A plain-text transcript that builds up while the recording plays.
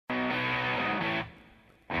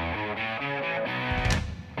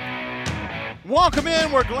Welcome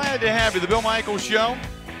in. We're glad to have you. The Bill Michaels Show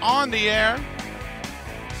on the air.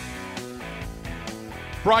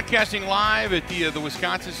 Broadcasting live at the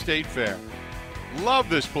Wisconsin State Fair. Love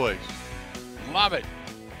this place. Love it.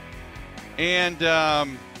 And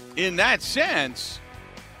in that sense,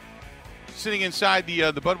 sitting inside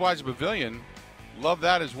the Budweiser Pavilion, love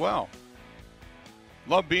that as well.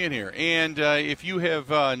 Love being here. And if you have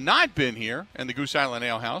not been here in the Goose Island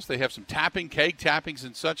Ale House, they have some tapping, keg tappings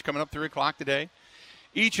and such coming up 3 o'clock today.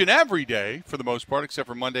 Each and every day, for the most part, except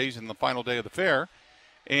for Mondays and the final day of the fair.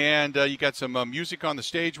 And you got some music on the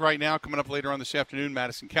stage right now. Coming up later on this afternoon,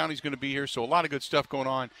 Madison County's going to be here. So a lot of good stuff going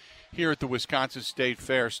on here at the Wisconsin State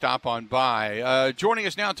Fair. Stop on by. Joining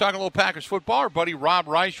us now, talking a little Packers football, our buddy Rob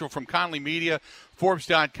Reischel from Conley Media,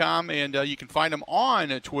 Forbes.com, and you can find him on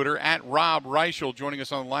Twitter at Rob Reischel. Joining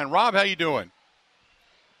us on the line. Rob, how you doing?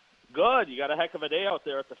 Good. You got a heck of a day out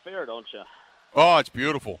there at the fair, don't you? Oh, it's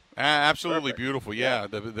beautiful. Absolutely Perfect. beautiful. Yeah,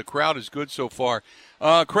 the crowd is good so far.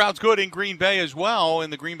 Crowd's good in Green Bay as well,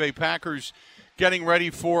 and the Green Bay Packers getting ready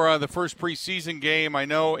for the first preseason game. I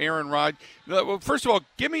know Aaron Rodgers. Well, first of all,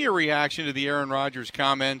 give me your reaction to the Aaron Rodgers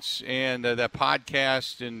comments and that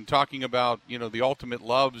podcast and talking about, the ultimate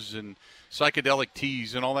loves and psychedelic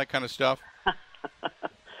teas and all that kind of stuff.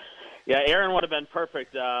 Yeah, Aaron would have been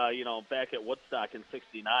perfect, back at Woodstock in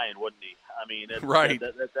 '69, wouldn't he? I mean, right.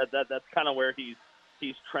 That's kind of where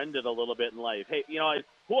he's trended a little bit in life. Hey,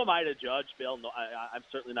 who am I to judge, Bill? No, I'm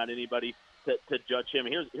certainly not anybody to judge him.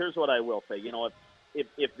 Here's what I will say.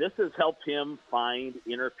 If this has helped him find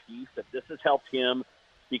inner peace, if this has helped him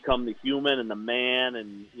become the human and the man,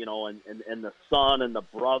 and and the son and the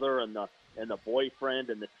brother and the boyfriend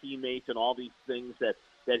and the teammate and all these things that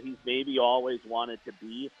he's maybe always wanted to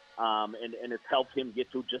be, and it's helped him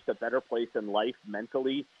get to just a better place in life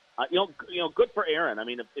mentally. Good for Aaron. I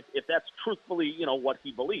mean, if that's truthfully, what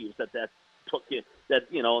he believes that took it,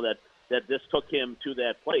 that this took him to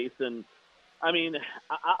that place. And I mean,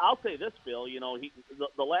 I'll say this, Bill.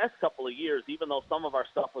 The last couple of years, even though some of our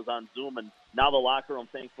stuff was on Zoom, and now the locker room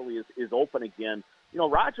thankfully is open again.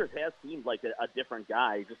 Rodgers has seemed like a different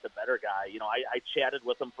guy, just a better guy. I chatted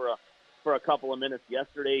with him for a couple of minutes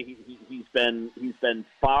yesterday. He's been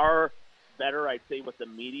far better, I'd say, with the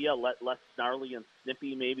media, less snarly and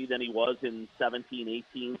snippy maybe than he was in 17,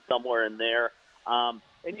 18, somewhere in there.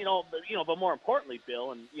 But more importantly,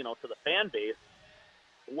 Bill, and to the fan base,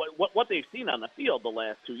 what they've seen on the field the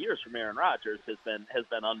last 2 years from Aaron Rodgers has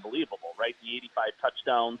been unbelievable, right? The 85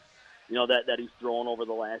 touchdowns, that he's thrown over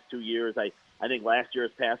the last 2 years. I think last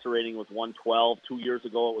year's passer rating was 112. 2 years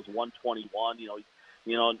ago it was 121.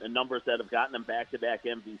 Numbers that have gotten him back-to-back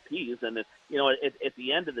MVPs. And, at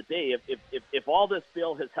the end of the day, if all this,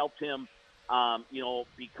 Bill, has helped him,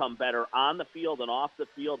 become better on the field and off the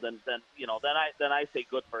field, then I say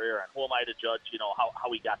good for Aaron. Who am I to judge,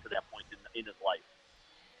 how he got to that point in his life?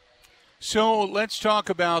 So let's talk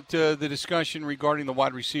about the discussion regarding the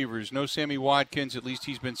wide receivers. No Sammy Watkins, at least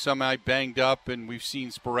he's been somehow banged up, and we've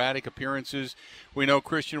seen sporadic appearances. We know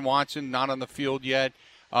Christian Watson not on the field yet.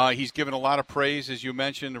 He's given a lot of praise, as you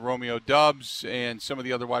mentioned, to Romeo Doubs and some of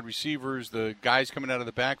the other wide receivers, the guys coming out of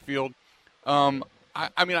the backfield. I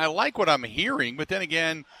like what I'm hearing, but then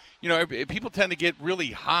again, people tend to get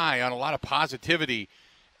really high on a lot of positivity.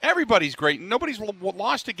 Everybody's great. Nobody's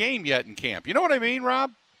lost a game yet in camp. You know what I mean,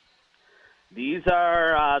 Rob? These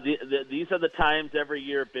are these are the times every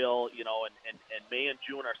year, Bill. And May and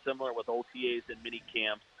June are similar with OTAs and mini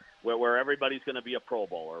camps, where everybody's going to be a Pro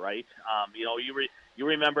Bowler, right? You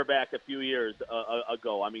remember back a few years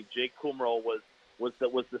ago. I mean, Jake Kumro was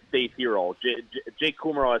the state hero. Jake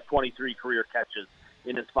Kumro has 23 career catches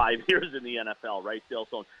in his 5 years in the NFL, right, Bill?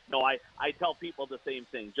 So no, I tell people the same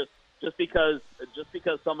thing. Just because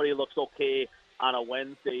somebody looks okay on a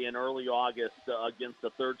Wednesday in early August against a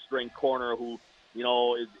third-string corner who,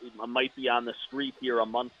 might be on the street here a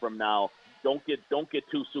month from now, don't get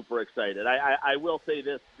too super excited. I will say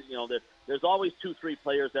this, there's always 2-3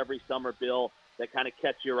 players every summer, Bill, that kind of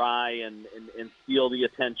catch your eye and steal the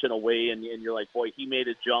attention away, and you're like, boy, he made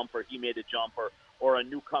a jump, or a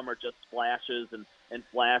newcomer just splashes and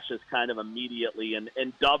flashes kind of immediately, and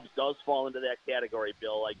Doubs does fall into that category,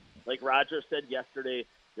 Bill. Like Roger said yesterday,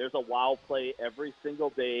 there's a wow play every single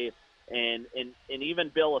day, and even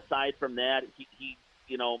Bill, aside from that,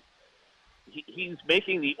 he's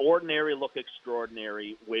making the ordinary look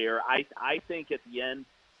extraordinary. Where I think at the end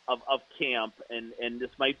of camp, and this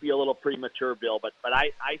might be a little premature, Bill, but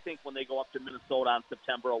I think when they go up to Minnesota on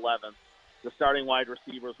September 11th, the starting wide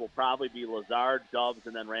receivers will probably be Lazard, Doubs,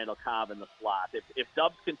 and then Randall Cobb in the slot. If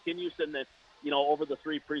Doubs continues in the over the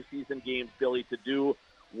 3 preseason games, Billy, to do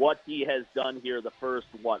what he has done here the first,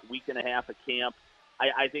 week and a half of camp,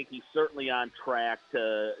 I think he's certainly on track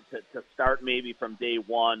to start maybe from day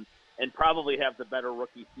one and probably have the better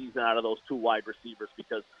rookie season out of those two wide receivers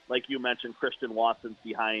because, like you mentioned, Christian Watson's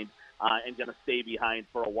behind and going to stay behind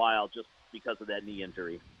for a while just because of that knee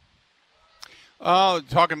injury.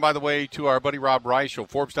 Talking, by the way, to our buddy Rob Reischel,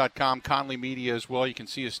 Forbes.com, Conley Media as well. You can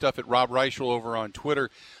see his stuff at Rob Reischel over on Twitter.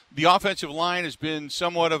 The offensive line has been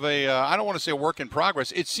somewhat of a, I don't want to say a work in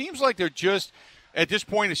progress. It seems like they're just, at this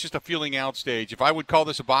point, it's just a feeling out stage. If I would call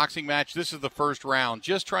this a boxing match, this is the first round.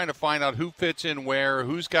 Just trying to find out who fits in where,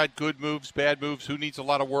 who's got good moves, bad moves, who needs a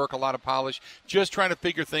lot of work, a lot of polish. Just trying to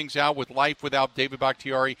figure things out with life without David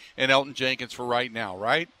Bakhtiari and Elton Jenkins for right now,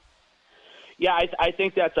 right? Yeah, I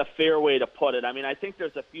think that's a fair way to put it. I mean, I think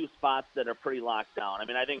there's a few spots that are pretty locked down. I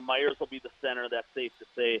mean, I think Myers will be the center. That's safe to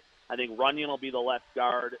say. I think Runyon will be the left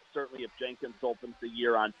guard. Certainly if Jenkins opens the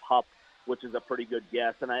year on PUP, which is a pretty good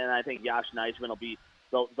guess. And I think Yash Nijman will be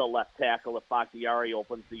the left tackle if Bakhtiari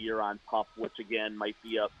opens the year on PUP, which, again, might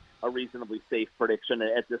be a reasonably safe prediction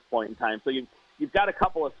at this point in time. So you've got a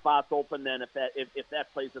couple of spots open then if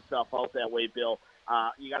that plays itself out that way, Bill.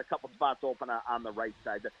 You got a couple spots open on the right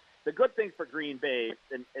side. The good thing for Green Bay,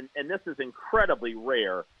 and this is incredibly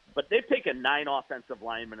rare, but they've taken 9 offensive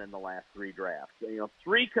linemen in the last 3 drafts.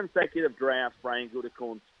 3 consecutive drafts, Brian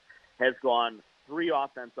Gutekunst has gone 3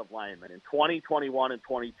 offensive linemen. In 2021 and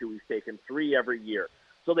 22, he's taken 3 every year.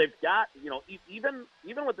 So they've got, even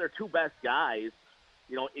with their 2 best guys,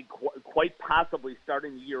 quite possibly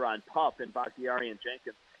starting the year on PUP and Bakhtiari and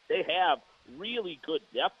Jenkins, they have really good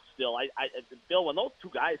depth still. Bill, when those 2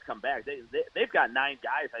 guys come back, they've got 9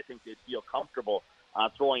 guys I think they'd feel comfortable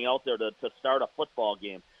throwing out there to start a football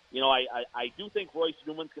game. I do think Royce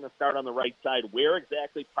Newman's going to start on the right side. Where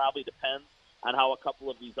exactly probably depends on how a couple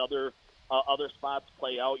of these other spots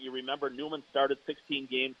play out. You remember Newman started 16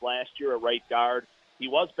 games last year at right guard. He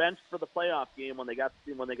was benched for the playoff game when they got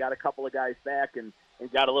a couple of guys back and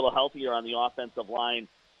got a little healthier on the offensive line.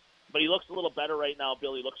 But he looks a little better right now,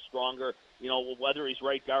 Bill. He looks stronger. Whether he's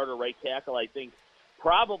right guard or right tackle, I think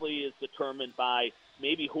probably is determined by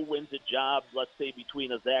maybe who wins a job, let's say,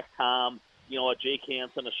 between a Zach Tom, a Jake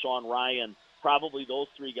Hansen, a Sean Ryan. Probably those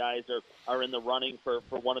 3 guys are in the running for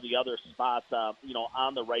one of the other spots,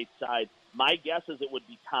 on the right side. My guess is it would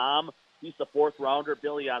be Tom. He's the 4th rounder,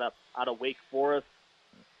 Billy, out of Wake Forest.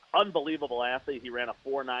 Unbelievable athlete. He ran a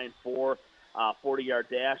 4.94 40-yard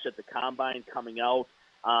dash at the combine coming out.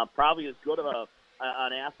 Probably as good of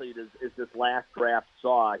an athlete as this last draft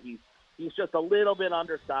saw. He's just a little bit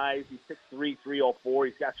undersized. He's 6'3", 304.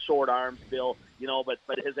 He's got short arms, Bill.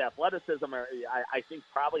 But his athleticism, I think,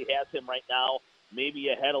 probably has him right now maybe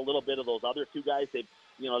ahead a little bit of those other 2 guys. They've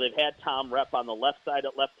had Tom Rep on the left side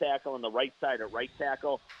at left tackle and the right side at right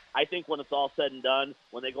tackle. I think when it's all said and done,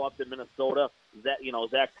 when they go up to Minnesota,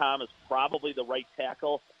 Zach Tom is probably the right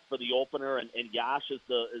tackle for the opener, and Yash is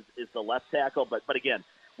the left tackle. But again,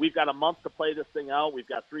 we've got a month to play this thing out. We've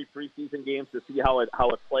got 3 preseason games to see how it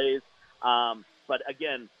plays. But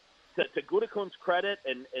again, to Gutekunst's credit,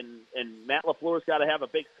 and Matt LaFleur's got to have a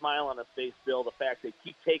big smile on his face, Bill, the fact they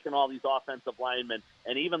keep taking all these offensive linemen,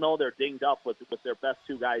 and even though they're dinged up with their best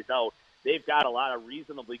 2 guys out, they've got a lot of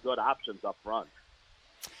reasonably good options up front.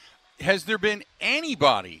 Has there been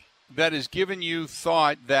anybody that has given you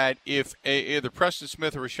thought that if either Preston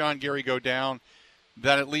Smith or Rashawn Gary go down,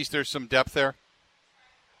 that at least there's some depth there?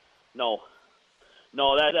 No,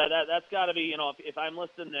 that's got to be, if I'm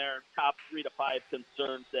listing their top 3 to 5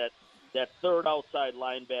 concerns, that 3rd outside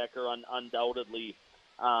linebacker undoubtedly,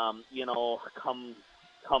 comes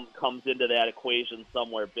into that equation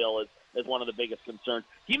somewhere, Bill, is one of the biggest concerns.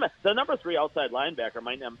 The number 3 outside linebacker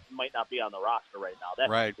might not be on the roster right now.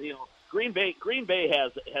 Right. Green Bay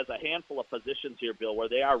has a handful of positions here, Bill, where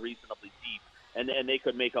they are reasonably deep, and they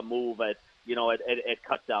could make a move at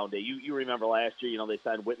cut down day. You remember last year, they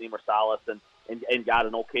signed Whitney Marsalis and got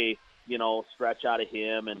an okay, stretch out of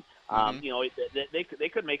him, and they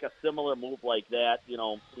could make a similar move like that,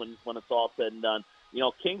 when it's all said and done.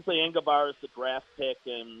 Kingsley Engelbar is the draft pick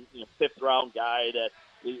and 5th round guy that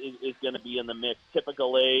is going to be in the mix.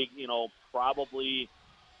 Typical leg, probably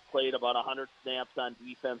played about 100 snaps on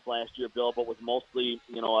defense last year, Bill, but was mostly,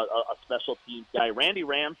 a special teams guy. Randy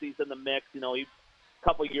Ramsey's in the mix. A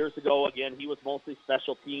couple of years ago, again, he was mostly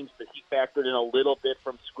special teams, but he factored in a little bit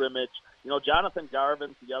from scrimmage. Jonathan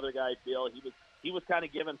Garvin's the other guy, Bill. He was kind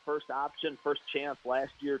of given first option, first chance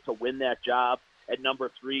last year to win that job at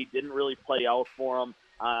number 3. Didn't really play out for him.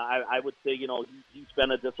 I would say, he's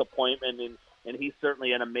been a disappointment, and he's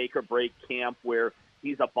certainly in a make-or-break camp where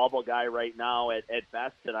he's a bubble guy right now at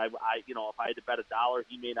best. And I if I had to bet $1,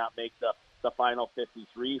 he may not make the final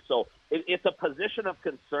 53. So it's a position of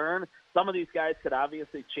concern. Some of these guys could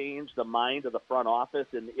obviously change the mind of the front office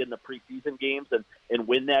in the preseason games and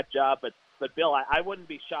win that job. But Bill, I wouldn't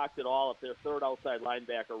be shocked at all if their third outside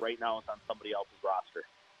linebacker right now is on somebody else's roster.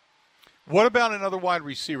 What about another wide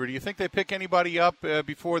receiver? Do you think they pick anybody up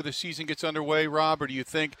before the season gets underway, Rob, or do you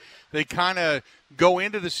think they kind of go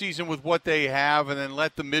into the season with what they have and then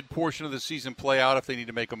let the mid-portion of the season play out if they need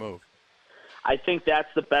to make a move? I think that's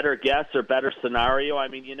the better guess or better scenario. I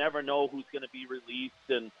mean, you never know who's going to be released,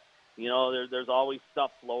 and, you know, there's always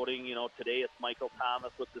stuff floating. You know, today it's Michael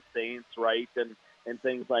Thomas with the Saints, right, and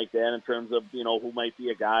things like that in terms of, you know, who might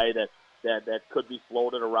be a guy that could be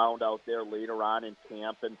floated around out there later on in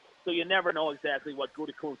camp. And so you never know exactly what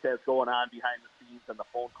Gutekunst has going on behind the scenes and the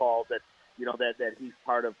phone calls that, you know, that he's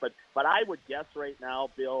part of. But I would guess right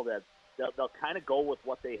now, Bill, that they'll kind of go with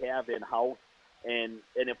what they have in-house. And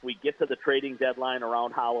if we get to the trading deadline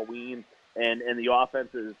around Halloween and the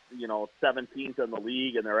offense is, you know, 17th in the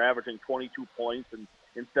league and they're averaging 22 points and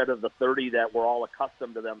instead of the 30 that we're all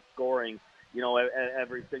accustomed to them scoring, you know,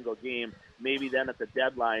 every single game, maybe then at the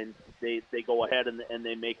deadline they go ahead and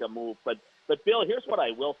they make a move. But Bill, here's what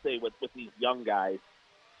I will say with these young guys.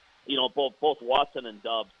 You know, both Watson and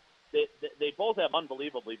Doubs, they both have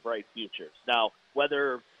unbelievably bright futures. Now,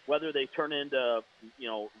 whether they turn into, you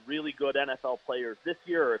know, really good NFL players this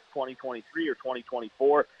year or it's 2023 or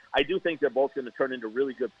 2024, I do think they're both going to turn into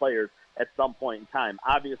really good players at some point in time.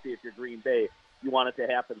 Obviously, if you're Green Bay, you want it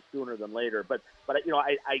to happen sooner than later. But you know,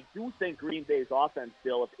 I do think Green Bay's offense,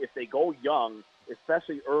 Bill, if they go young,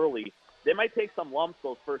 especially early, they might take some lumps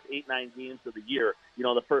those first 8-9 games of the year, you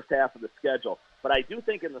know, the first half of the schedule. But I do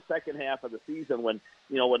think in the second half of the season when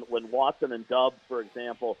Watson and Doubs, for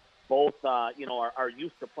example, both, you know, are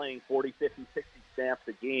used to playing 40, 50, 60 snaps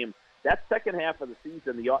a game, that second half of the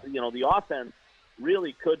season, the offense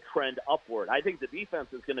really could trend upward. I think the defense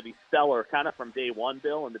is going to be stellar kind of from day one,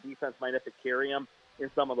 Bill, and the defense might have to carry them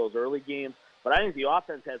in some of those early games. But I think the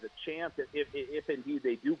offense has a chance, if indeed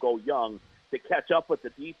they do go young, to catch up with the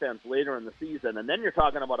defense later in the season. And then you're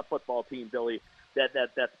talking about a football team, Billy,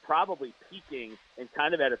 that's probably peaking and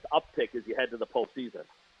kind of at its uptick as you head to the postseason.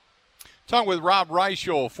 Talking with Rob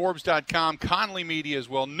Reischel, Forbes.com, Conley Media as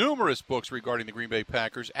well, numerous books regarding the Green Bay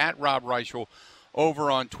Packers, at Rob Reischel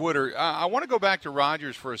over on Twitter. I want to go back to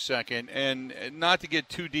Rodgers for a second, and not to get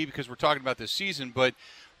too deep because we're talking about this season, but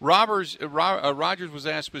Rodgers was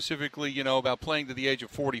asked specifically, you know, about playing to the age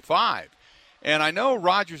of 45. And I know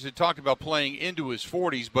Rodgers had talked about playing into his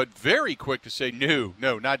 40s, but very quick to say, no,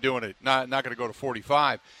 not doing it, not going to go to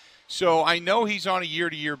 45. So I know he's on a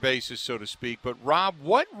year-to-year basis, so to speak. But, Rob,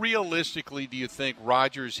 what realistically do you think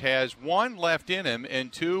Rodgers has, one, left in him,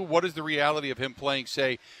 and two, what is the reality of him playing,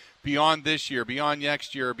 say, beyond this year, beyond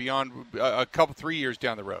next year, beyond a couple, 3 years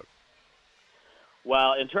down the road?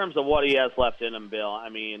 Well, in terms of what he has left in him, Bill, I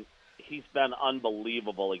mean, he's been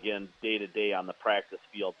unbelievable again day-to-day on the practice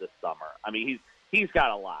field this summer. I mean, he's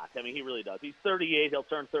got a lot. I mean, he really does. He's 38. He'll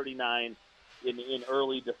turn 39 in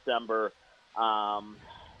early December.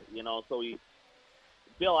 You know, so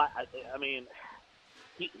Bill, I mean,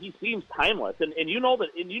 he seems timeless. And you know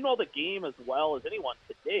the game as well as anyone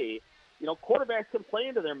today. You know, quarterbacks can play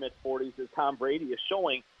into their mid-40s, as Tom Brady is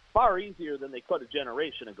showing, far easier than they could a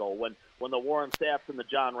generation ago when the Warren Sapps and the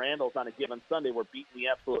John Randalls on a given Sunday were beating the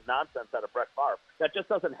absolute nonsense out of Brett Favre. That just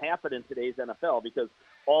doesn't happen in today's NFL because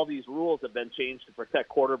all these rules have been changed to protect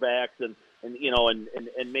quarterbacks and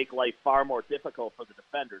make life far more difficult for the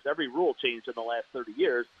defenders. Every rule changed in the last 30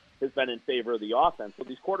 years has been in favor of the offense. So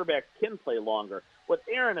these quarterbacks can play longer. With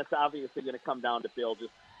Aaron, it's obviously going to come down to Bill,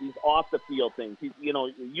 just these off-the-field things. He's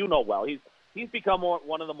well. He's become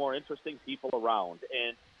one of the more interesting people around,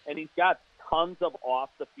 and he's got tons of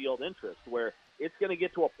off-the-field interest where it's going to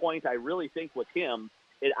get to a point, I really think, with him,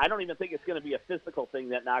 I don't even think it's going to be a physical thing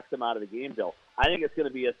that knocks him out of the game, Bill. I think it's going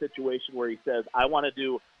to be a situation where he says, I want to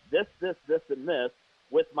do this, and this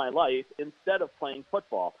with my life instead of playing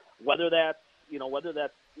football. Whether that's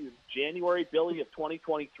January, Billy, of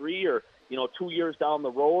 2023 or, 2 years down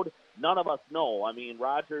the road, none of us know. I mean,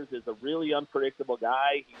 Rodgers is a really unpredictable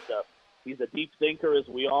guy. He's a deep thinker, as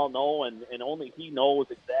we all know, and only he knows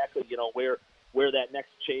exactly, where that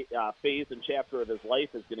next phase and chapter of his life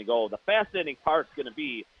is going to go. The fascinating part is going to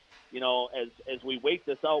be, as we wait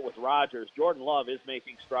this out with Rodgers, Jordan Love is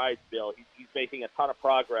making strides, Bill. He's making a ton of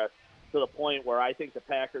progress to the point where I think the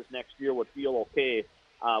Packers next year would feel okay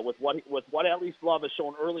with what at least Love has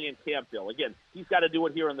shown early in camp, Bill. Again, he's got to do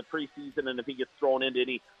it here in the preseason, and if he gets thrown into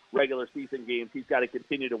any regular season games, he's got to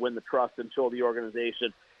continue to win the trust and show the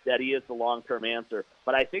organization that he is the long-term answer.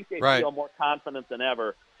 But I think they feel more confident than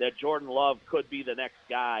ever that Jordan Love could be the next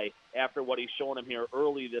guy after what he's shown him here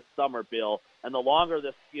early this summer, Bill. And the longer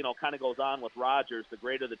this, kind of goes on with Rodgers, the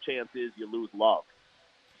greater the chance is you lose Love.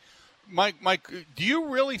 Mike, do you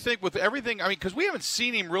really think with everything, because we haven't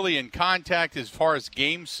seen him really in contact as far as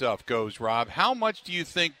game stuff goes, Rob, how much do you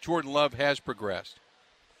think Jordan Love has progressed?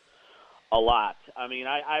 A lot.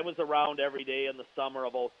 I was around every day in the summer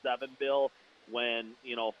of 2007, Bill, when,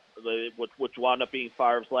 which wound up being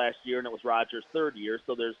Favre's last year, and it was Rodgers' third year.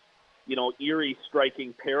 So there's, eerie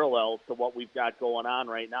striking parallels to what we've got going on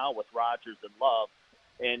right now with Rodgers and Love.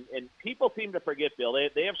 And people seem to forget, Bill,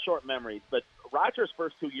 they have short memories, but Rodgers'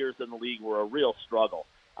 first 2 years in the league were a real struggle.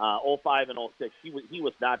 05 and 06, he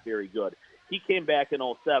was not very good. He came back in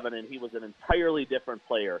 07, and he was an entirely different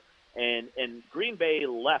player. And Green Bay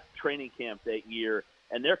left training camp that year,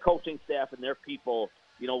 and their coaching staff and their people,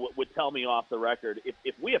 would tell me off the record,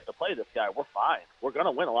 if we have to play this guy, we're fine. We're going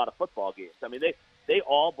to win a lot of football games. They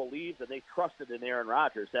all believed and they trusted in Aaron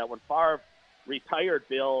Rodgers. That when Favre retired,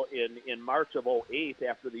 Bill, in March of 08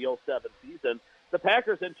 after the 07 season, the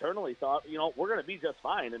Packers internally thought, we're going to be just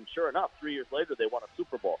fine. And sure enough, 3 years later, they won a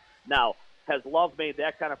Super Bowl. Now, has Love made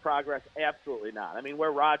that kind of progress? Absolutely not.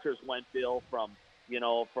 Where Rodgers went, Bill, from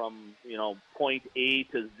point A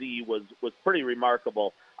to Z was pretty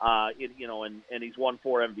remarkable. And he's won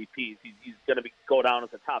 4 MVPs. He's going to go down as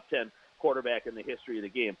a top 10 quarterback in the history of the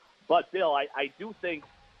game. But Bill, I do think,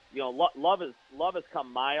 Love has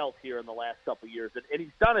come miles here in the last couple of years, and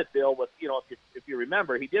he's done it, Bill, with if you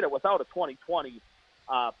remember, he did it without a 2020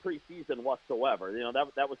 preseason whatsoever.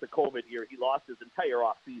 That was the COVID year. He lost his entire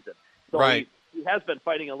off season. So right. He has been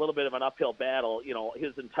fighting a little bit of an uphill battle,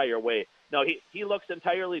 his entire way. No, he looks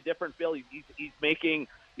entirely different, Bill. He's making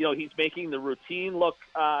the routine look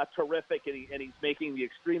terrific, and he's making the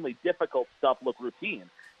extremely difficult stuff look routine.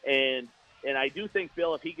 And I do think,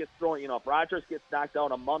 Bill, if he gets thrown, if Rodgers gets knocked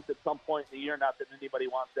out a month at some point in the year, not that anybody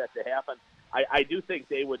wants that to happen, I do think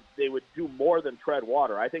they would do more than tread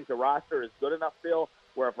water. I think the roster is good enough, Bill,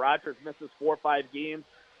 where if Rodgers misses 4 or 5 games,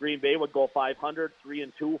 Green Bay would go 500,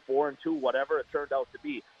 3-2, 4-2, whatever it turned out to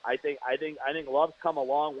be. I think Love's come a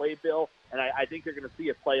long way, Bill, and I think you're going to see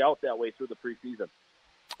it play out that way through the preseason.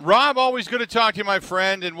 Rob, always good to talk to you, my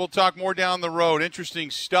friend, and we'll talk more down the road. Interesting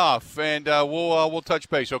stuff, and we'll touch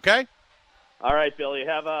base. Okay. All right, Bill. You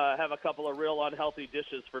have a couple of real unhealthy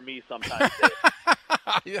dishes for me sometime today.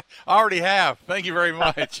 I already have. Thank you very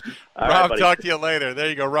much. Rob, right, talk to you later. There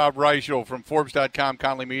you go. Rob Reischel from Forbes.com,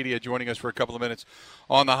 Conley Media, joining us for a couple of minutes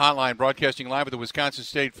on the hotline, broadcasting live at the Wisconsin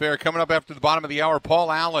State Fair. Coming up after the bottom of the hour,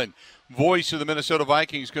 Paul Allen, voice of the Minnesota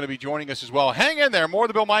Vikings, going to be joining us as well. Hang in there. More of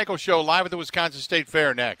the Bill Michaels Show live at the Wisconsin State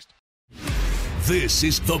Fair next. This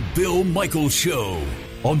is the Bill Michaels Show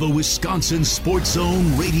on the Wisconsin Sports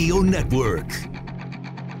Zone Radio Network.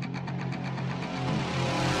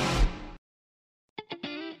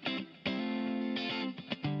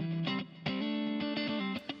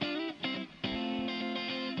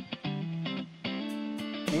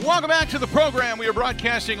 Welcome back to the program. We are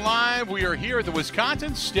broadcasting live. We are here at the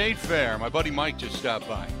Wisconsin State Fair. My buddy Mike just stopped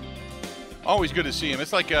by. Always good to see him.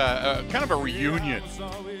 It's like a kind of a reunion,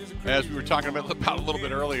 as we were talking about a little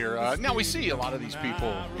bit earlier. Now we see a lot of these people,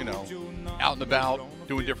 out and about,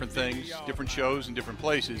 doing different things, different shows in different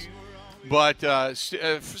places. But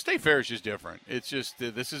State Fair is just different. It's just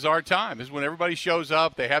this is our time. This is when everybody shows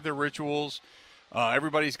up. They have their rituals.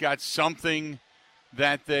 Everybody's got something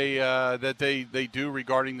that they do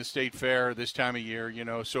regarding the State Fair this time of year.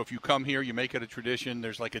 So if you come here, you make it a tradition.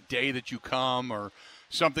 There's like a day that you come, or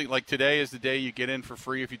something like today is the day you get in for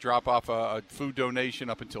free if you drop off a food donation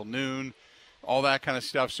up until noon, all that kind of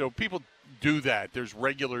stuff. So people do that. There's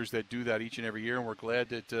regulars that do that each and every year, and we're glad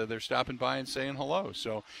that they're stopping by and saying hello.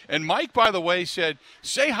 So, and Mike, by the way, said,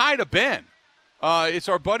 say hi to Ben. It's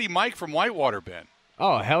our buddy Mike from Whitewater, Ben.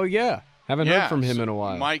 Oh, hell yeah. Haven't heard from him in a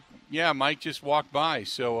while. Mike just walked by.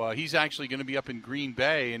 So he's actually going to be up in Green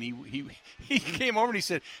Bay, and he came over and he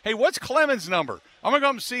said, hey, what's Clemens' number? I'm going to go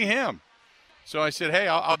up and see him. So I said, hey,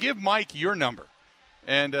 I'll give Mike your number.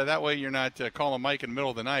 And that way you're not calling Mike in the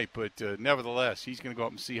middle of the night. But nevertheless, he's going to go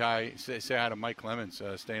up and say hi to Mike Clemens,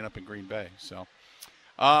 staying up in Green Bay. So,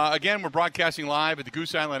 again, we're broadcasting live at the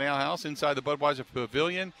Goose Island Ale House inside the Budweiser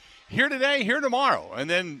Pavilion. Here today, here tomorrow. And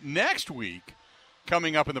then next week,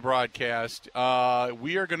 coming up in the broadcast,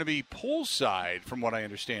 we are going to be poolside, from what I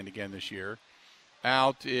understand, again this year,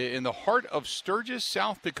 out in the heart of Sturgis,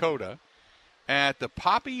 South Dakota, at the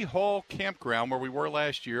Poppy Hall Campground, where we were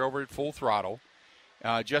last year over at Full Throttle,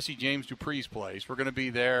 Jesse James Dupree's place. We're going to be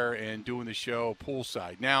there and doing the show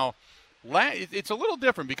poolside. Now, it's a little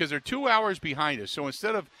different because they're 2 hours behind us. So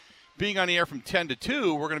instead of being on the air from 10 to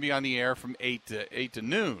 2, we're going to be on the air from 8 to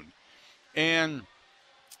noon. And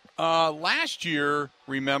last year,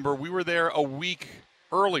 remember, we were there a week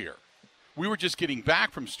earlier. We were just getting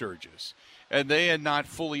back from Sturgis, and they had not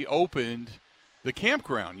fully opened the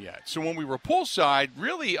campground yet. So when we were poolside,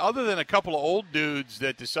 really, other than a couple of old dudes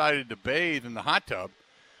that decided to bathe in the hot tub,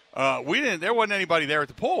 there wasn't anybody there at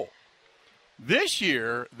the pool. This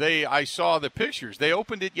year, I saw the pictures. They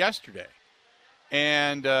opened it yesterday,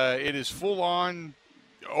 and it is full on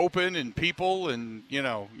open and people and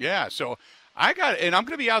So I'm going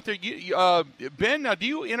to be out there. Ben, now, do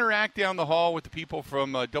you interact down the hall with the people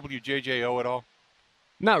from WJJO at all?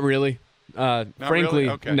 Not really. Frankly, really?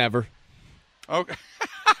 Okay. Never. Okay.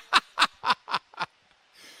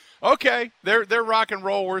 Okay, they're rock and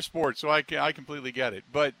roll, we're sports, so I completely get it.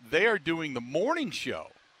 But they are doing the morning show,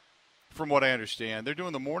 from what I understand. They're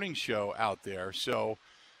doing the morning show out there, so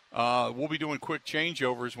we'll be doing quick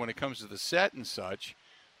changeovers when it comes to the set and such,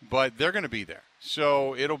 but they're going to be there.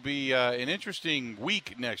 So it'll be an interesting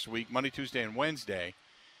week next week, Monday, Tuesday, and Wednesday.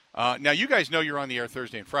 Now, you guys know you're on the air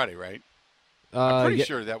Thursday and Friday, right? I'm pretty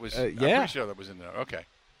sure that was I'm pretty sure that was in there. Okay.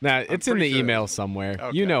 Nah, it's in the email somewhere.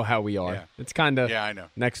 Okay. You know how we are. Yeah. It's kind of I know.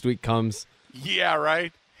 Next week comes. Yeah,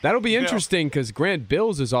 right. That'll be interesting because Grant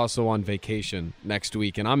Bills is also on vacation next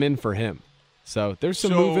week, and I'm in for him. So there's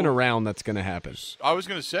some moving around that's going to happen. I was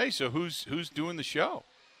going to say, so who's doing the show?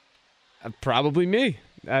 Probably me.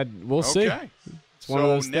 We'll see. Okay. It's one of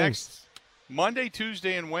those next things. Monday,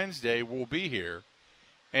 Tuesday, and Wednesday we'll be here,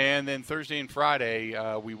 and then Thursday and Friday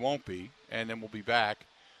we won't be, and then we'll be back.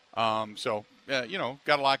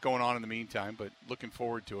 Got a lot going on in the meantime, but looking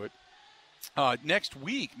forward to it. Next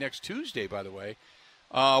Tuesday, by the way,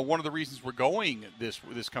 one of the reasons we're going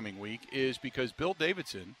this coming week is because Bill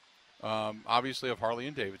Davidson, obviously of Harley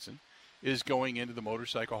and Davidson, is going into the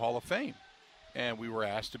Motorcycle Hall of Fame, and we were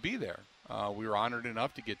asked to be there. We were honored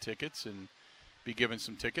enough to get tickets and be given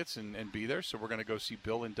some tickets and be there, so we're going to go see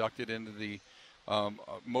Bill inducted into the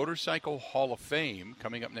Motorcycle Hall of Fame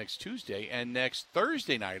coming up next Tuesday. And next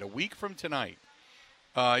Thursday night, a week from tonight,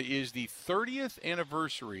 is the 30th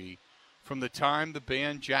anniversary from the time the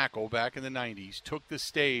band Jackal back in the 90s took the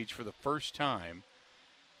stage for the first time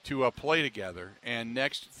to play together. And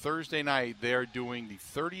next Thursday night, they're doing the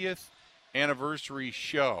 30th anniversary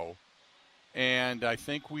show. And I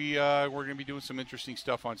think we're going to be doing some interesting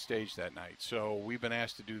stuff on stage that night. So we've been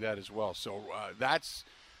asked to do that as well. So that's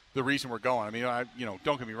the reason we're going. I mean,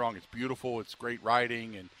 don't get me wrong. It's beautiful. It's great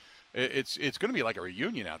riding. And it's going to be like a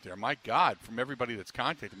reunion out there. My God, from everybody that's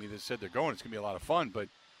contacted me that said they're going, it's going to be a lot of fun. But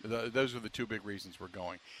those are the two big reasons we're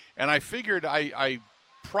going. And I figured I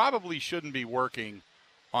probably shouldn't be working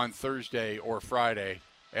on Thursday or Friday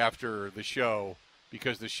after the show,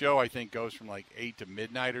 because the show, I think, goes from like 8 to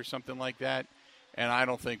midnight or something like that. And I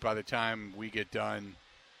don't think by the time we get done,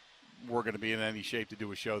 we're going to be in any shape to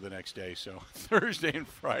do a show the next day. So Thursday and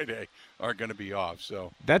Friday are going to be off.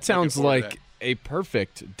 So that sounds like a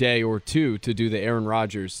perfect day or two to do the Aaron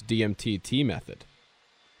Rodgers DMTT method.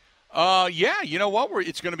 Yeah, you know what?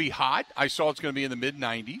 It's going to be hot. I saw it's going to be in the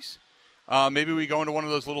mid-90s. Maybe we go into one of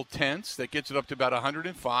those little tents that gets it up to about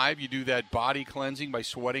 105. You do that body cleansing by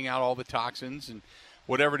sweating out all the toxins and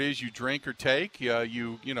whatever it is you drink or take.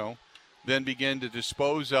 You then begin to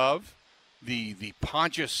dispose of the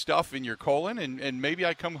ponchous stuff in your colon, and maybe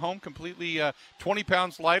I come home completely 20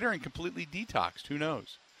 pounds lighter and completely detoxed. Who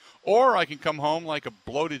knows? Or I can come home like a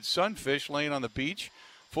bloated sunfish laying on the beach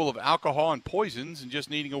full of alcohol and poisons and just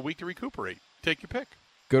needing a week to recuperate. Take your pick.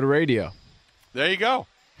 Good radio. There you go.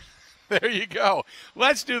 There you go.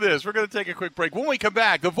 Let's do this. We're going to take a quick break. When we come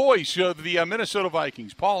back, the voice of the Minnesota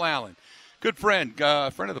Vikings, Paul Allen, good friend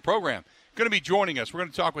of the program, going to be joining us. We're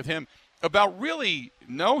going to talk with him about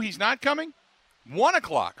no, he's not coming? 1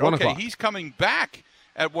 o'clock. Okay, 1 o'clock. He's coming back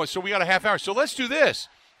at 1, so we got a half hour. So let's do this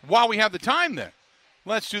while we have the time then.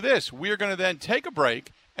 Let's do this. We're going to then take a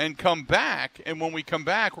break and come back, and when we come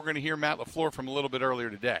back, we're going to hear Matt LaFleur from a little bit earlier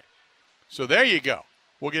today. So there you go.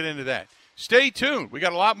 We'll get into that. Stay tuned. We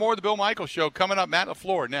got a lot more of the Bill Michaels Show coming up. Matt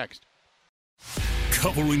LaFleur next.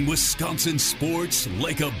 Covering Wisconsin sports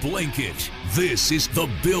like a blanket. This is the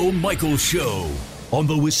Bill Michaels Show on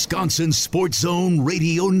the Wisconsin Sports Zone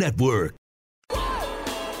Radio Network.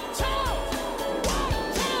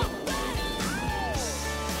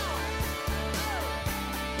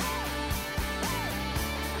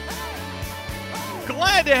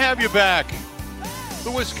 Glad to have you back.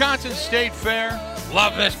 The Wisconsin State Fair.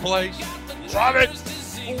 Love this place. Love it.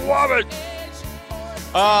 Love it.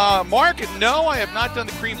 Mark, no, I have not done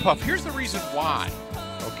the cream puff. Here's the reason why,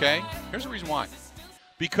 okay? Here's the reason why.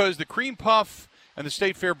 because the cream puff and the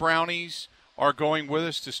State Fair brownies are going with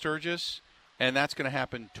us to Sturgis, and that's going to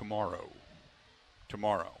happen tomorrow.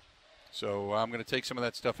 So I'm going to take some of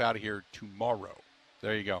that stuff out of here tomorrow.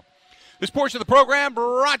 There you go. This portion of the program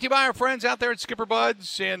brought to you by our friends out there at Skipper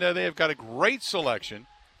Buds, and they have got a great selection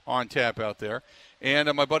on tap out there.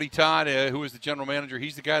 And my buddy Todd, who is the general manager,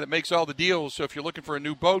 he's the guy that makes all the deals. So if you're looking for a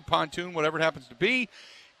new boat, pontoon, whatever it happens to be,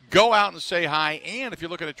 go out and say hi. And if you're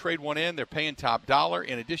looking to trade one in, they're paying top dollar.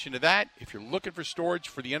 In addition to that, if you're looking for storage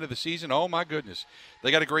for the end of the season, oh, my goodness,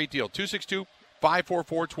 they got a great deal.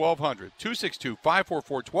 262-544-1200.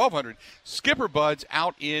 262-544-1200. Skipper Buds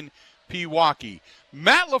out in Pewaukee.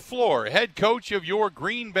 Matt LaFleur, head coach of your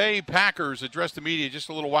Green Bay Packers, addressed the media just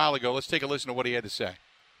a little while ago. Let's take a listen to what he had to say.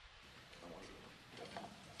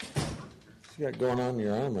 What you got going on in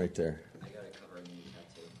your arm right there? I got it covering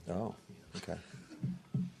the tattoo. Oh, okay.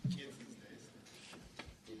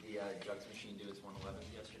 Did the drugs machine do its 111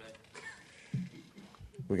 yesterday?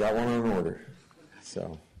 We got one on order,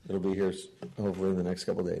 so it'll be here hopefully in the next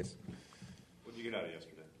couple of days. What did you get out of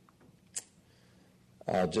yesterday?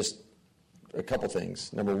 Just a couple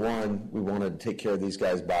things. Number one, we wanted to take care of these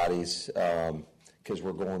guys' bodies because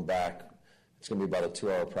we're going back. It's going to be about a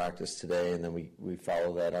 2-hour practice today, and then we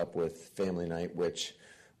follow that up with family night, which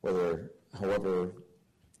however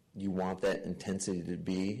you want that intensity to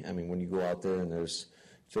be, I mean, when you go out there and there's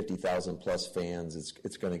 50,000 plus fans,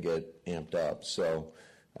 it's going to get amped up. So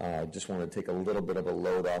just want to take a little bit of a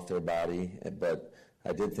load off their body, but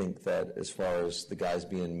I did think that as far as the guys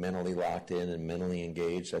being mentally locked in and mentally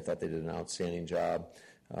engaged, I thought they did an outstanding job.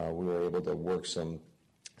 We were able to work some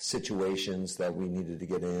situations that we needed to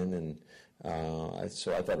get in, and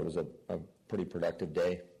so I thought it was a pretty productive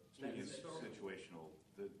day. Speaking of situational,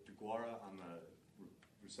 the DeGuara on the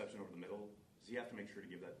reception over the middle, does he have to make sure to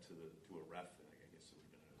give that to a ref, I guess it would have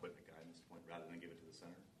been an equipment guy at this point, rather than give it to the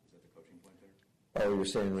center? Is that the coaching point there? Oh, you're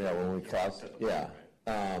saying, yeah, when we clocked? Yeah.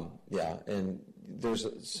 Yeah, and there's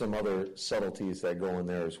some other subtleties that go in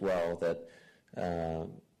there as well that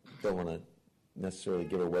don't want to necessarily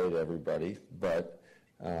give away to everybody, but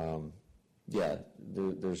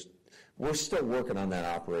we're still working on that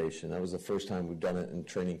operation. That was the first time we've done it in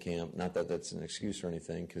training camp. Not that that's an excuse or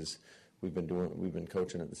anything, because we've been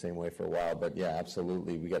coaching it the same way for a while. But yeah,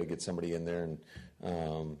 absolutely, we got to get somebody in there, and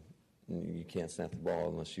you can't snap the ball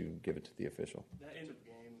unless you give it to the official. That end of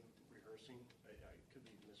game rehearsing, I could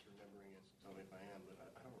be misremembering it. Tell me if I am, but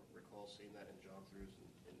I don't recall seeing that in jog-throughs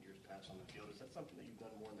in years past on the field. Is that something that you've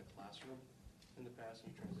done more in the classroom in the past,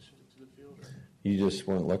 and you transitioned it to the field? Or? You just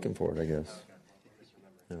weren't looking for it, I guess. Okay.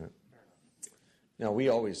 All right. No,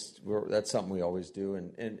 that's something we always do,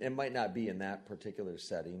 and it might not be in that particular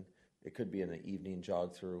setting. It could be in an evening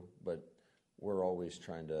jog through, but we're always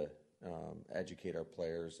trying to educate our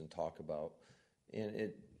players and talk about.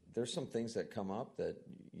 And there's some things that come up that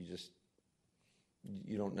you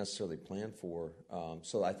don't necessarily plan for.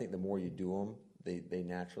 So I think the more you do them, they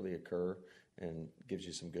naturally occur, and gives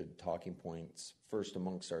you some good talking points, first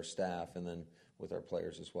amongst our staff and then with our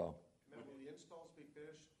players as well. Matt, will the installs be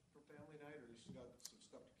finished for family night, or you still got some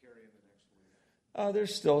stuff to carry in the next week?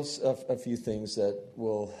 There's still a few things that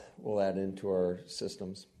we'll add into our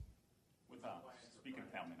systems. With speaking of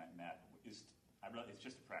family night, Matt, it's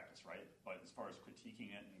just a practice, right? But as far as critiquing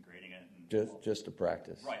it and grading it, Just a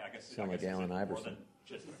practice. right? I guess Sound like Allen more Iverson. than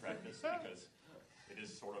just a practice, because it is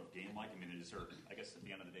sort of game-like. I mean, I guess at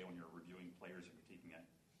the end of the day, when you're reviewing players and critiquing it,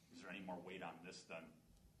 is there any more weight on this than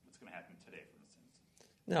what's going to happen today, for instance?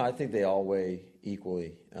 No, I think they all weigh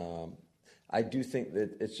equally. I do think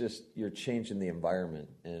that it's just you're changing the environment,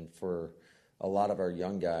 and for a lot of our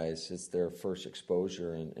young guys, it's their first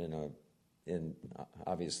exposure in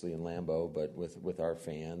obviously in Lambeau, but with our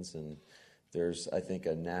fans, and there's, I think,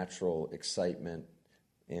 a natural excitement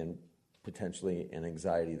and potentially an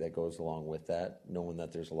anxiety that goes along with that, knowing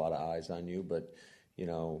that there's a lot of eyes on you. But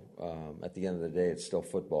at the end of the day, it's still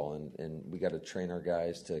football, and we got to train our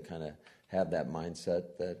guys to kind of have that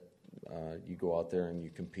mindset that you go out there and you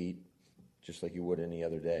compete just like you would any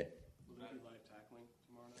other day. Will there be live tackling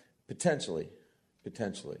tomorrow night? Potentially.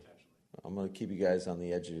 I'm going to keep you guys on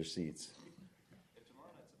the edge of your seats. If tomorrow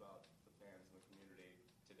night's about the fans and the community,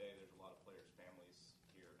 today there's a lot of players' families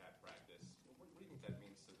here at practice. What do you think that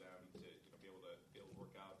means to them to be able to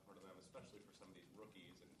work out in front of them, especially for some of these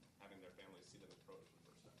rookies and having their families see them approach for the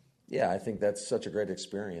first time? Yeah, I think that's such a great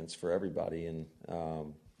experience for everybody, and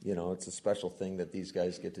it's a special thing that these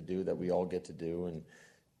guys get to do, that we all get to do, and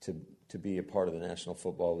to be a part of the National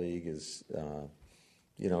Football League is,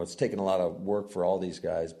 it's taken a lot of work for all these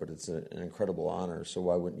guys, but it's an incredible honor. So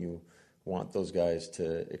why wouldn't you want those guys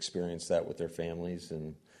to experience that with their families?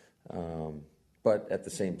 And But at the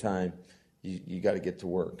same time, you got to get to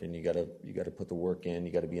work, and you got to put the work in.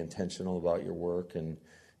 You got to be intentional about your work, and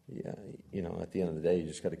at the end of the day, you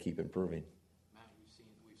just got to keep improving. Matt,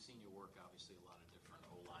 we've seen you work obviously a lot of different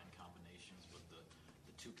O-line combinations, but the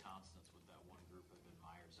two constants with that one group have been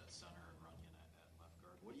Myers at center and Runyon at left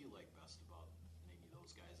guard. What do you like best about maybe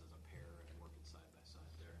those guys as a pair and working side by side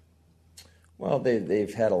there? Well,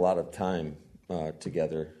 they've had a lot of time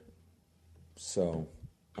together, so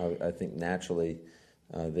I think naturally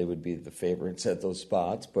they would be the favorites at those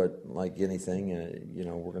spots. But like anything,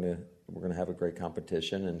 we're gonna have a great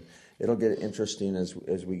competition, and it'll get interesting as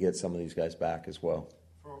we get some of these guys back as well.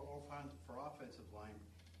 For offensive line,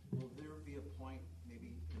 will there be a point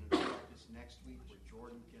maybe in practice next week where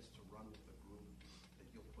Jordan gets to run with the group that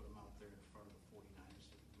you'll put him out there in front of the 49ers?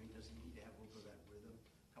 I mean, does he need to have a little bit of that rhythm,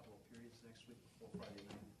 a couple of periods next week before Friday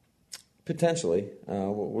night? Potentially.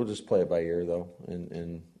 We'll just play it by ear, though,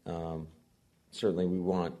 and certainly we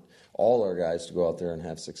want all our guys to go out there and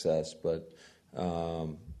have success, but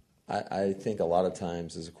I think a lot of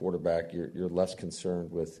times as a quarterback, you're less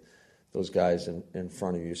concerned with those guys in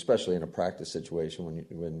front of you, especially in a practice situation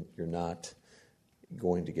when you're not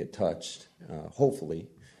going to get touched, hopefully,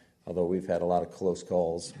 although we've had a lot of close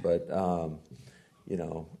calls. But, I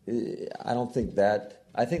don't think that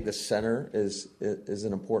 – I think the center is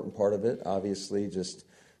an important part of it, obviously, just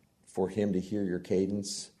for him to hear your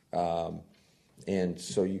cadence. And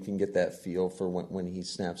so you can get that feel for when he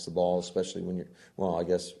snaps the ball, especially when I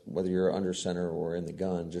guess whether you're under center or in the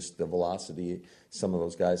gun, just the velocity, some of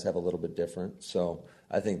those guys have a little bit different. So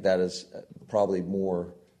I think that is probably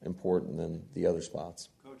more important than the other spots.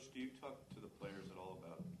 Coach, do you talk to the players at all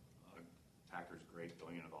about Packers great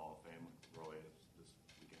going into the Hall of Fame like Roy is this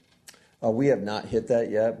weekend? We have not hit that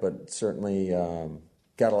yet, but certainly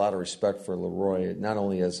got a lot of respect for Leroy, not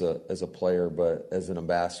only as a player, but as an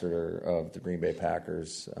ambassador of the Green Bay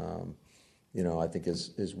Packers. I think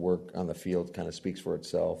his work on the field kind of speaks for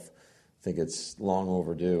itself. I think it's long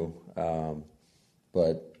overdue.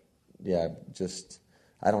 But, yeah, just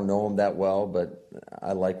I don't know him that well, but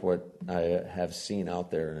I like what I have seen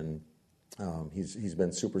out there. And he's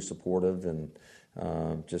been super supportive and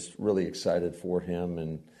just really excited for him.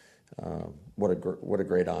 And what a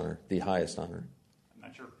great honor, the highest honor. I'm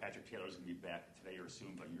not sure if Patrick Taylor's going to be back today or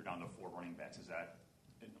soon, but you're down to 4 running backs. Is that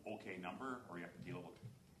an okay number, or you have to deal with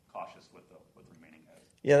cautious with the remaining guys?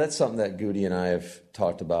 Yeah, that's something that Goody and I have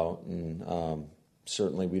talked about, and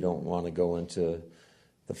certainly we don't want to go into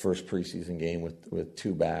the first preseason game with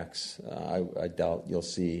 2 backs. I doubt you'll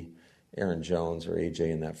see Aaron Jones or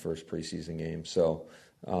AJ in that first preseason game. So,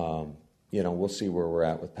 we'll see where we're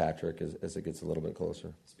at with Patrick as it gets a little bit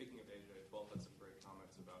closer. Speaking of AJ, both had some great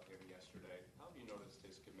comments about him yesterday. How have you noticed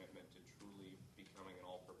his commitment to truly becoming an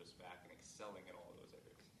all-purpose back and excelling in all of those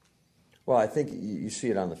areas? Well, I think you see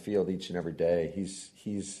it on the field each and every day.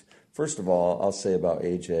 He's first of all, I'll say about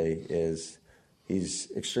AJ is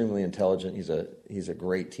he's extremely intelligent. He's a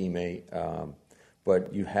great teammate,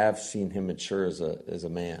 but you have seen him mature as a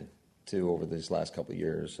man too over these last couple of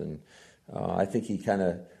years, and I think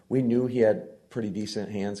we knew he had pretty decent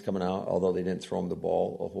hands coming out, although they didn't throw him the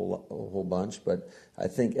ball a whole bunch. But I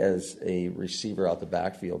think as a receiver out the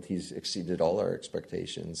backfield, he's exceeded all our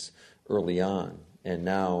expectations early on. And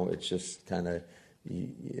now it's just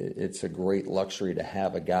it's a great luxury to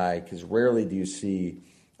have a guy, because rarely do you see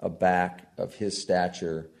a back of his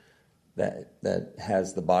stature that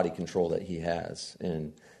has the body control that he has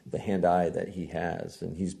and the hand-eye that he has.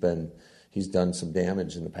 And he's done some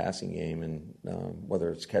damage in the passing game, and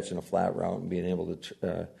whether it's catching a flat route and being able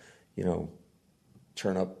to,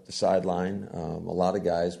 turn up the sideline. A lot of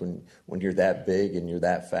guys, when you're that big and you're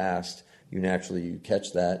that fast, you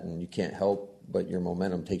catch that and you can't help, but your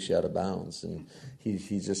momentum takes you out of bounds. And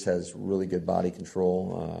he just has really good body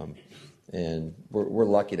control, and we're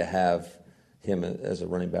lucky to have him as a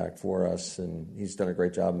running back for us, and he's done a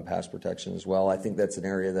great job in pass protection as well. I think that's an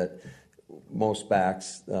area that most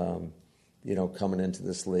backs, coming into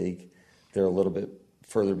this league, they're a little bit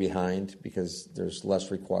further behind because there's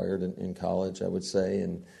less required in college, I would say,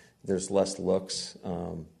 and there's less looks.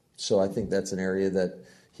 So I think that's an area that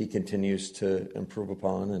he continues to improve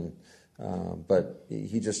upon, and but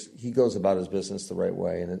he goes about his business the right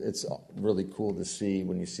way, and it's really cool to see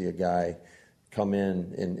when you see a guy come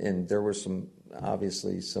in, and there were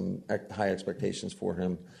obviously some high expectations for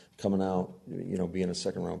him coming out, being a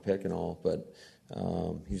second-round pick and all, but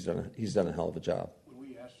he's done a hell of a job. When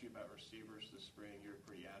we asked you about receivers this spring, you're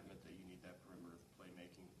pretty adamant that you need that perimeter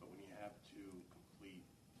playmaking, but when you have 2 complete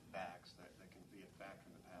backs that can be a factor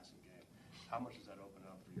in the passing game, how much does that open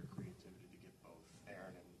up for your creativity to get both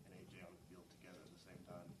Aaron and AJ on the field together at the same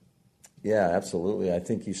time? Yeah, absolutely. I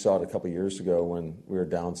think you saw it a couple of years ago when we were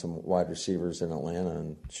down some wide receivers in Atlanta,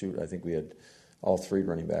 and I think we had all 3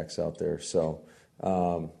 running backs out there. So,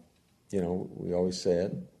 we always say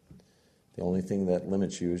it. The only thing that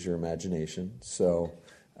limits you is your imagination. So,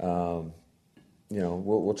 we'll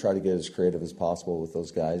try to get as creative as possible with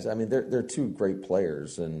those guys. I mean, they're 2 great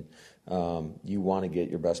players, and you want to get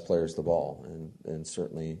your best players the ball, and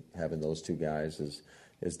certainly having those 2 guys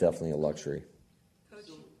is definitely a luxury.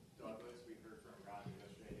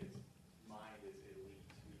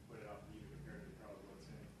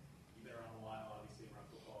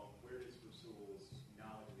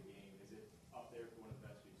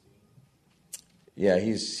 Yeah,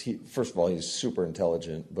 first of all, he's super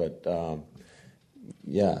intelligent, but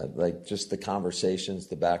like just the conversations,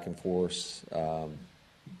 the back and forth,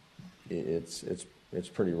 it's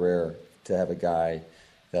pretty rare to have a guy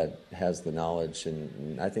that has the knowledge,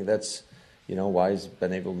 and I think that's why he's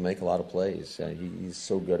been able to make a lot of plays. He's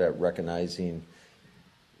so good at recognizing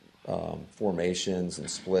formations and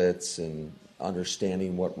splits and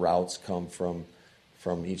understanding what routes come from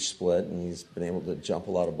each split, and he's been able to jump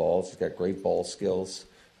a lot of balls. He's got great ball skills,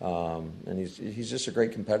 and he's just a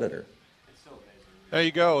great competitor. There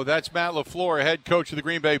you go. That's Matt LaFleur, head coach of the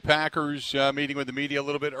Green Bay Packers, meeting with the media a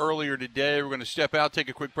little bit earlier today. We're going to step out, take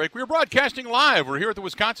a quick break. We are broadcasting live. We're here at the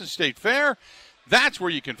Wisconsin State Fair. That's where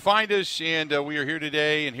you can find us, and we are here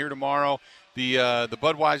today and here tomorrow. The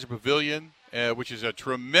Budweiser Pavilion, which is a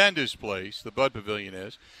tremendous place, the Bud Pavilion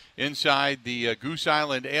is, inside the Goose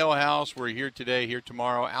Island Ale House. We're here today, here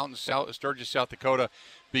tomorrow, out in Sturgis, South Dakota,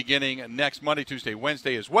 beginning next Monday, Tuesday,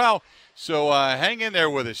 Wednesday as well. So hang in there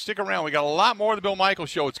with us. Stick around. We got a lot more of the Bill Michaels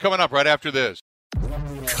Show. It's coming up right after this.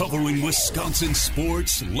 Covering Wisconsin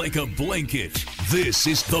sports like a blanket. This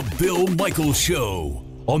is the Bill Michaels Show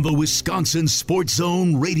on the Wisconsin Sports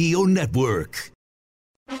Zone Radio Network.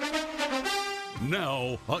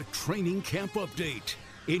 Now, a training camp update.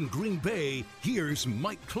 In Green Bay, here's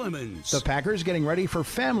Mike Clemens. The Packers getting ready for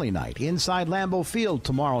family night inside Lambeau Field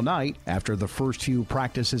tomorrow night after the first few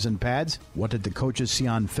practices and pads. What did the coaches see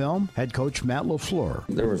on film? Head coach Matt LaFleur.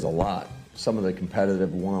 There was a lot. Some of the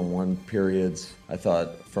competitive one-on-one periods, I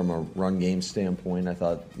thought from a run game standpoint, I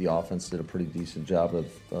thought the offense did a pretty decent job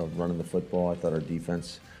of running the football. I thought our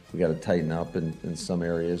defense, we got to tighten up in some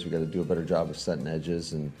areas. We got to do a better job of setting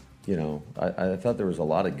edges, and I thought there was a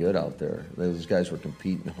lot of good out there. Those guys were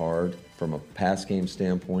competing hard from a pass game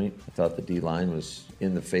standpoint. I thought the D-line was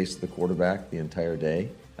in the face of the quarterback the entire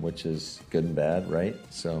day, which is good and bad, right?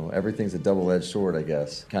 So everything's a double-edged sword, I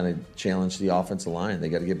guess. Kind of challenged the offensive line. They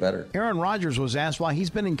got to get better. Aaron Rodgers was asked why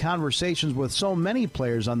he's been in conversations with so many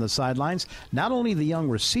players on the sidelines, not only the young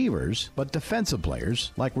receivers, but defensive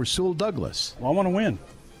players like Rasul Douglas. Well, I want to win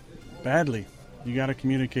badly. You got to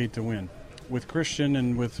communicate to win. With Christian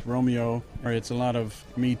and with Romeo, it's a lot of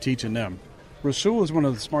me teaching them. Rasul is one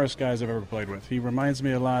of the smartest guys I've ever played with. He reminds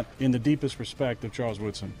me a lot, in the deepest respect, of Charles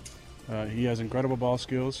Woodson. He has incredible ball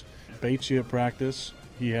skills, baits you at practice.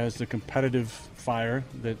 He has the competitive fire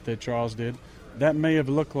that Charles did. That may have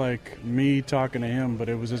looked like me talking to him, but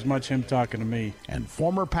it was as much him talking to me. And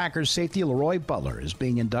former Packers safety Leroy Butler is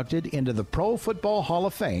being inducted into the Pro Football Hall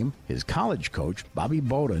of Fame. His college coach, Bobby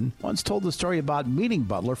Bowden, once told the story about meeting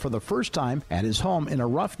Butler for the first time at his home in a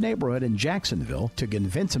rough neighborhood in Jacksonville to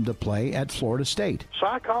convince him to play at Florida State. So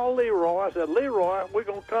I called Leroy. I said, Leroy, we're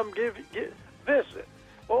going to come visit.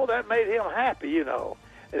 Well, that made him happy, And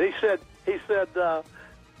he said,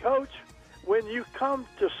 Coach, when you come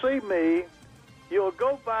to see me, you'll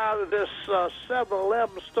go by to this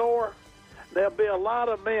 7-Eleven store. There'll be a lot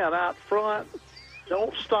of men out front.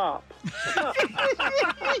 Don't stop.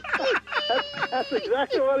 That's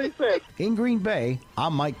exactly what he said. In Green Bay,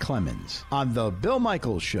 I'm Mike Clemens on The Bill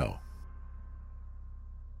Michaels Show.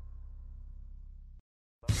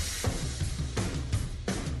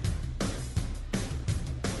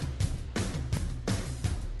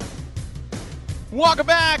 Welcome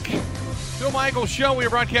back. Bill Michaels Show. We are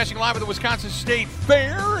broadcasting live at the Wisconsin State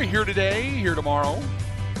Fair. Here today, here tomorrow.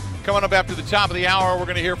 Coming up after the top of the hour, we're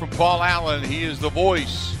going to hear from Paul Allen. He is the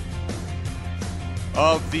voice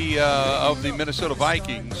of the Minnesota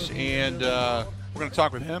Vikings, and we're going to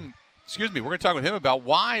talk with him. We're going to talk with him about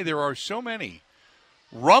why there are so many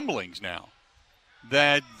rumblings now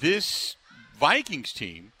that this Vikings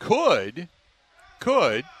team could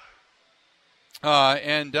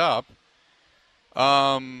end up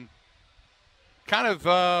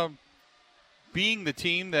being the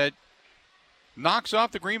team that knocks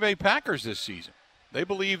off the Green Bay Packers this season. They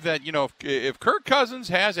believe that, if Kirk Cousins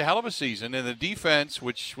has a hell of a season and the defense,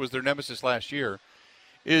 which was their nemesis last year,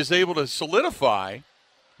 is able to solidify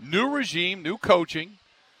new regime, new coaching,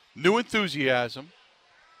 new enthusiasm.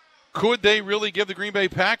 Could they really give the Green Bay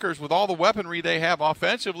Packers, with all the weaponry they have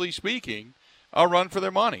offensively speaking, a run for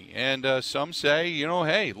their money? And some say,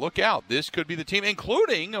 hey, look out. This could be the team,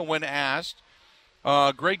 including when asked,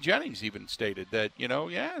 Greg Jennings even stated that,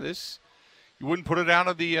 this you wouldn't put it out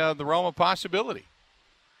of the realm of possibility.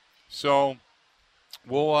 So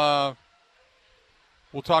we'll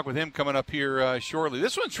talk with him coming up here shortly.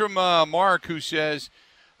 This one's from Mark, who says,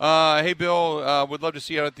 hey, Bill, would love to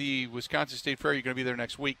see you at the Wisconsin State Fair. You're going to be there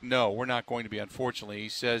next week? No, we're not going to be, unfortunately. He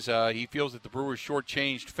says he feels that the Brewers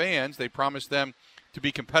shortchanged fans. They promised them to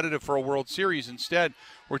be competitive for a World Series. Instead,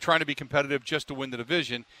 we're trying to be competitive just to win the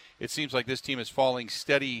division. It seems like this team is falling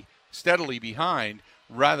steadily behind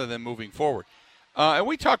rather than moving forward. And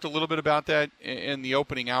we talked a little bit about that in the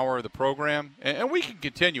opening hour of the program. And we can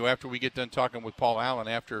continue after we get done talking with Paul Allen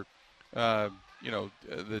after, the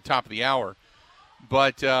top of the hour.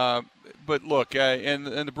 But look, and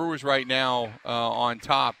the Brewers right now on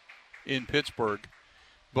top in Pittsburgh.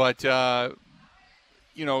 But,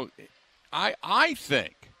 I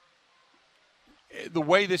think the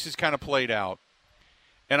way this is kind of played out,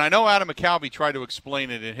 and I know Adam McCalvey tried to explain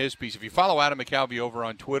it in his piece. If you follow Adam McCalvey over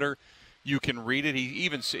on Twitter, you can read it. He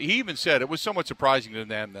even said it was somewhat surprising to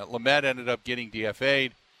them that Lamet ended up getting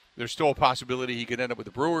DFA'd. There's still a possibility he could end up with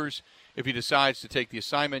the Brewers if he decides to take the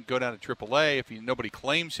assignment, go down to AAA, if nobody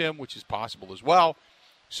claims him, which is possible as well.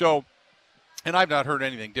 So, and I've not heard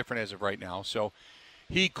anything different as of right now. So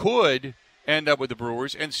he could end up with the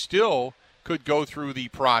Brewers and still could go through the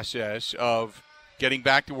process of getting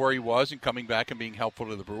back to where he was and coming back and being helpful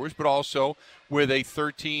to the Brewers, but also with a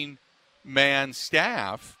 13-man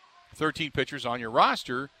staff, 13 pitchers on your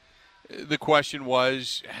roster. The question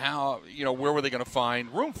was where were they going to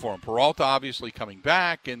find room for him? Peralta obviously coming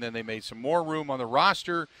back, and then they made some more room on the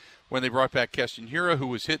roster when they brought back Keston Hiura, who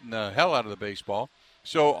was hitting the hell out of the baseball.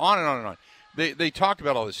 So on and on and on. They talked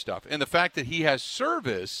about all this stuff. And the fact that he has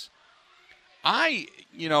service, I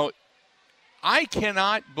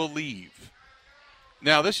cannot believe.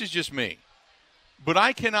 Now, this is just me. But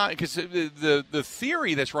I cannot, because the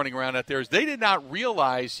theory that's running around out there is they did not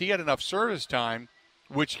realize he had enough service time,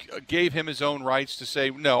 which gave him his own rights to say,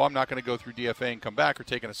 no, I'm not going to go through DFA and come back or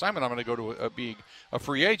take an assignment. I'm going to go to being a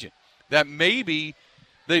free agent. That maybe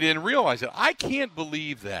they didn't realize it. I can't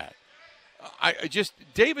believe that.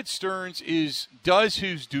 David Stearns does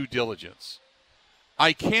his due diligence.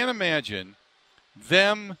 I can't imagine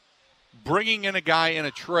them bringing in a guy in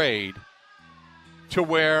a trade to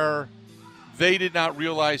where they did not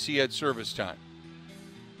realize he had service time.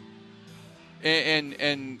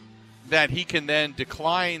 And that he can then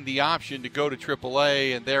decline the option to go to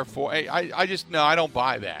AAA, and therefore I don't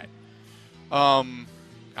buy that.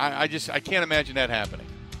 I can't imagine that happening.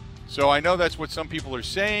 So I know that's what some people are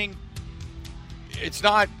saying. It's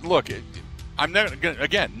not. Look, I'm never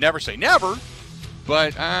gonna, never say never,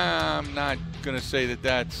 but I'm not going to say that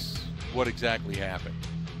that's what exactly happened.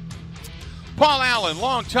 Paul Allen,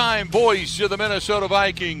 longtime voice of the Minnesota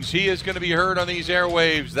Vikings. He is going to be heard on these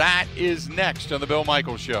airwaves. That is next on The Bill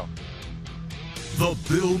Michaels Show. The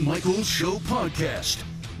Bill Michaels Show podcast.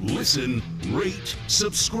 Listen, rate,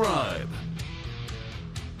 subscribe.